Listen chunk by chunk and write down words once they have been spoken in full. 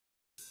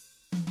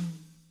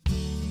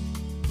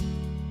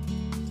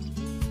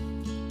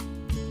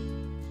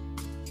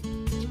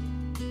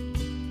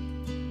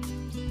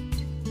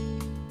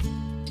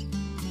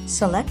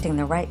Selecting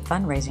the right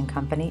fundraising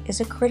company is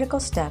a critical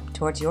step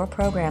towards your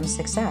program's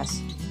success.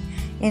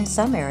 In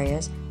some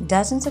areas,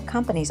 dozens of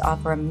companies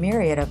offer a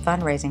myriad of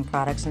fundraising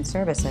products and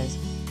services.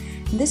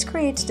 This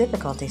creates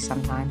difficulty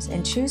sometimes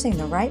in choosing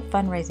the right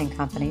fundraising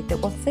company that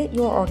will fit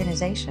your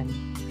organization,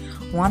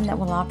 one that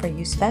will offer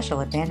you special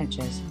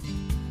advantages.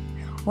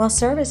 While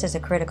service is a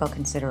critical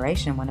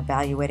consideration when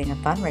evaluating a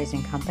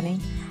fundraising company,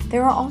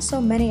 there are also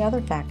many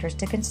other factors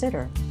to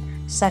consider,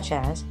 such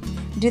as,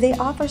 do they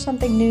offer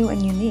something new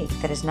and unique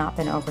that has not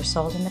been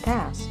oversold in the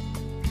past?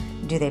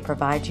 Do they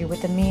provide you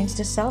with the means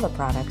to sell the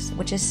products,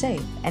 which is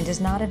safe and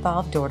does not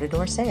involve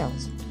door-to-door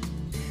sales?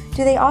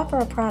 Do they offer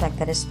a product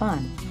that is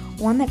fun,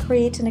 one that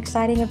creates an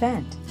exciting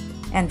event?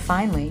 And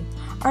finally,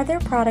 are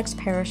their products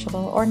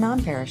perishable or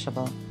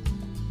non-perishable?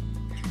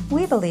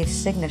 We believe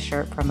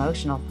SIGnaShirt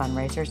Promotional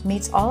Fundraisers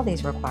meets all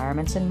these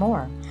requirements and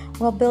more,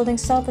 while building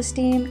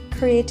self-esteem,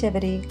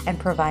 creativity, and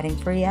providing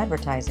free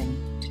advertising.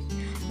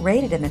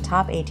 Rated in the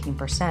top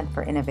 18%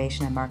 for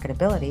innovation and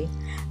marketability,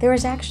 there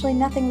is actually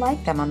nothing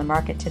like them on the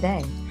market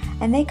today,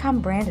 and they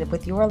come branded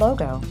with your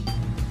logo.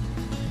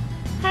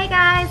 Hey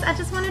guys, I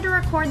just wanted to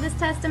record this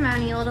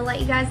testimonial to let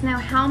you guys know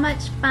how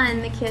much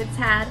fun the kids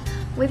had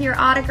with your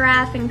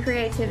autograph and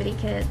creativity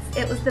kits.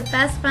 It was the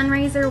best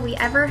fundraiser we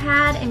ever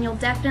had, and you'll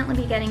definitely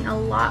be getting a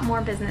lot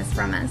more business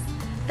from us.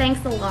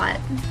 Thanks a lot.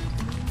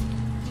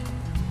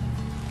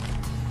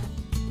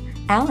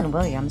 Alan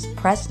Williams,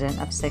 president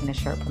of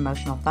SIGnaShirt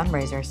Promotional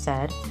Fundraisers,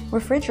 said,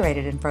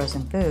 "Refrigerated and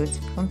frozen foods,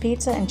 from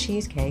pizza and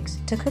cheesecakes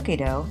to cookie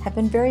dough, have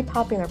been very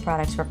popular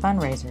products for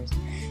fundraisers,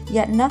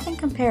 yet nothing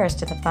compares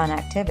to the fun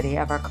activity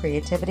of our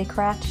Creativity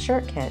Craft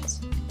shirt kits.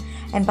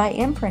 And by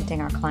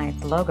imprinting our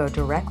client's logo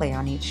directly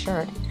on each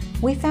shirt,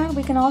 we found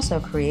we can also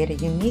create a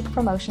unique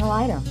promotional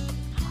item.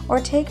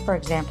 Or take, for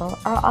example,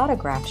 our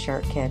autograph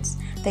shirt kits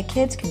that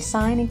kids can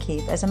sign and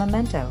keep as a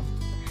memento.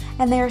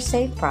 And they are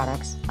safe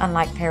products,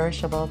 unlike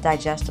perishable,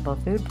 digestible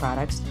food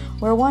products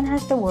where one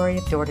has the worry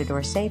of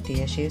door-to-door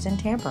safety issues and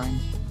tampering.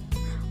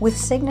 With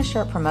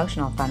SIGnaShirt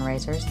Promotional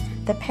Fundraisers,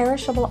 the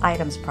perishable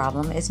items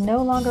problem is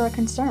no longer a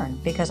concern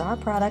because our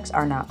products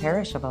are not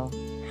perishable.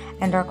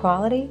 And our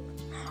quality?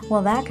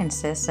 Well, that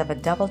consists of a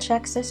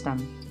double-check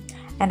system.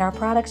 And our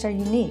products are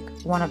unique,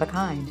 one of a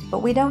kind,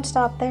 but we don't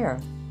stop there.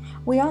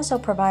 We also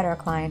provide our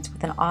clients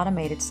with an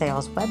automated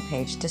sales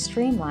webpage to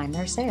streamline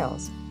their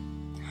sales.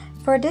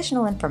 For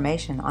additional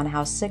information on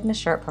how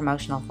SIGnaShirt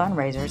Promotional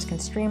Fundraisers can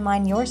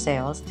streamline your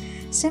sales,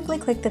 simply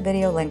click the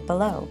video link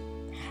below.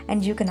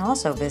 And you can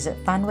also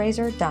visit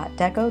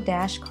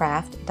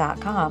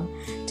fundraiser.deco-craft.com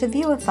to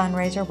view a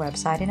fundraiser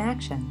website in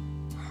action.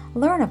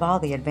 Learn of all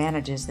the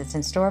advantages that's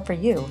in store for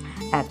you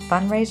at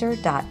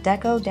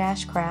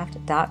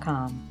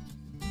fundraiser.deco-craft.com.